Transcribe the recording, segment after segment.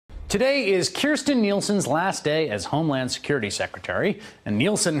Today is Kirstjen Nielsen's last day as Homeland Security Secretary, and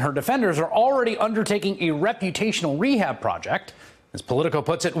Nielsen and her defenders are already undertaking a reputational rehab project. As Politico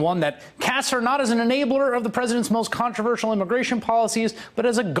puts it, one that casts her not as an enabler of the president's most controversial immigration policies, but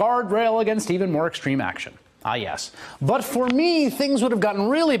as a guardrail against even more extreme action. Ah, yes. But for me, things would have gotten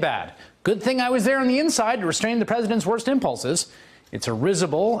really bad. Good thing I was there on the inside to restrain the president's worst impulses. It's a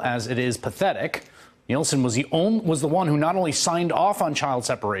risible as it is pathetic. Nielsen was the one who not only signed off on child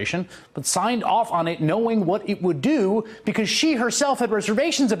separation, but signed off on it knowing what it would do because she herself had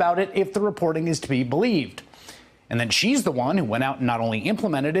reservations about it if the reporting is to be believed. And then she's the one who went out and not only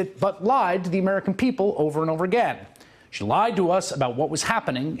implemented it, but lied to the American people over and over again. She lied to us about what was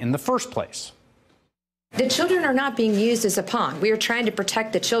happening in the first place. The children are not being used as a pawn. We are trying to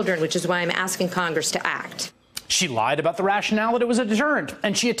protect the children, which is why I'm asking Congress to act. She lied about the rationale that it was a deterrent,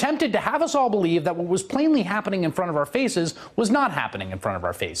 and she attempted to have us all believe that what was plainly happening in front of our faces was not happening in front of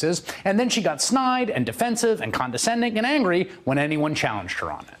our faces, and then she got snide and defensive and condescending and angry when anyone challenged her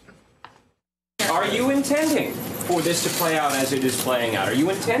on it. Are you intending for this to play out as it is playing out? Are you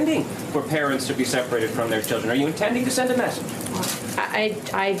intending for parents to be separated from their children? Are you intending to send a message?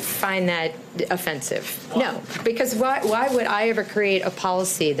 I find that offensive. No, because why would I ever create a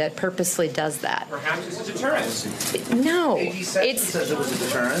policy that purposely does that? Perhaps it's a deterrent. No, it's says it was a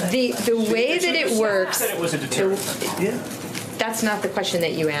deterrent. The way that it works. Said it was a deterrent. That's not the question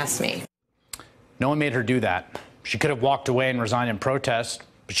that you asked me. No one made her do that. She could have walked away and resigned in protest,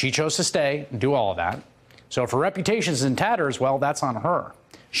 but she chose to stay and do all of that. So if her reputation is in tatters, well, that's on her.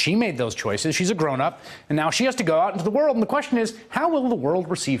 She made those choices. She's a grown-up, and now she has to go out into the world. And the question is, how will the world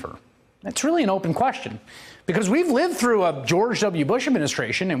receive her? That's really an open question, because we've lived through a George W. Bush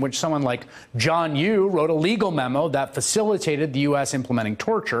administration in which someone like John Yoo wrote a legal memo that facilitated the U.S. implementing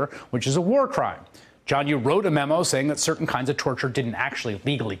torture, which is a war crime. John Yoo wrote a memo saying that certain kinds of torture didn't actually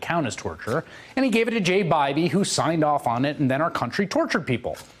legally count as torture, and he gave it to Jay Bybee, who signed off on it, and then our country tortured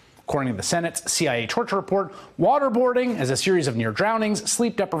people. According to the Senate's CIA torture report, waterboarding is a series of near drownings,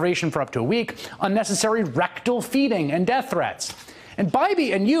 sleep deprivation for up to a week, unnecessary rectal feeding, and death threats. And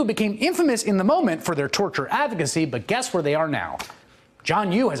Bybee and Yoo became infamous in the moment for their torture advocacy, but guess where they are now?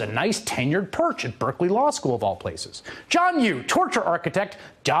 John Yoo has a nice tenured perch at Berkeley Law School, of all places. John Yoo, torture architect,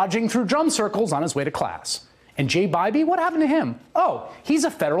 dodging through drum circles on his way to class. And Jay Bybee, what happened to him? Oh, he's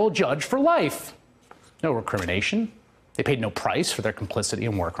a federal judge for life. No recrimination. They paid no price for their complicity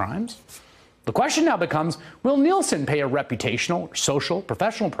in war crimes. The question now becomes, will Nielsen pay a reputational, social,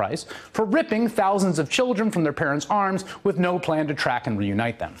 professional price for ripping thousands of children from their parents' arms with no plan to track and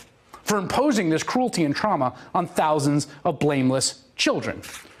reunite them? For imposing this cruelty and trauma on thousands of blameless children?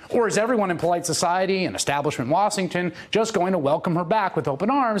 Or is everyone in polite society and establishment Washington just going to welcome her back with open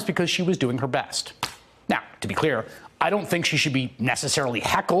arms because she was doing her best? Now, to be clear, I don't think she should be necessarily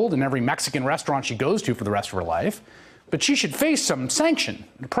heckled in every Mexican restaurant she goes to for the rest of her life. But she should face some sanction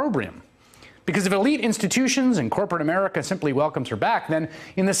and opprobrium. Because if elite institutions and corporate America simply welcomes her back, then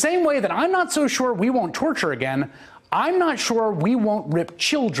in the same way that I'm not so sure we won't torture again, I'm not sure we won't rip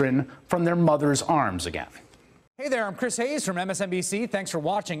children from their mother's arms again. Hey there, I'm Chris Hayes from MSNBC. Thanks for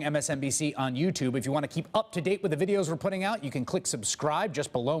watching MSNBC on YouTube. If you want to keep up to date with the videos we're putting out, you can click subscribe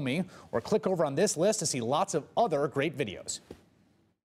just below me, or click over on this list to see lots of other great videos.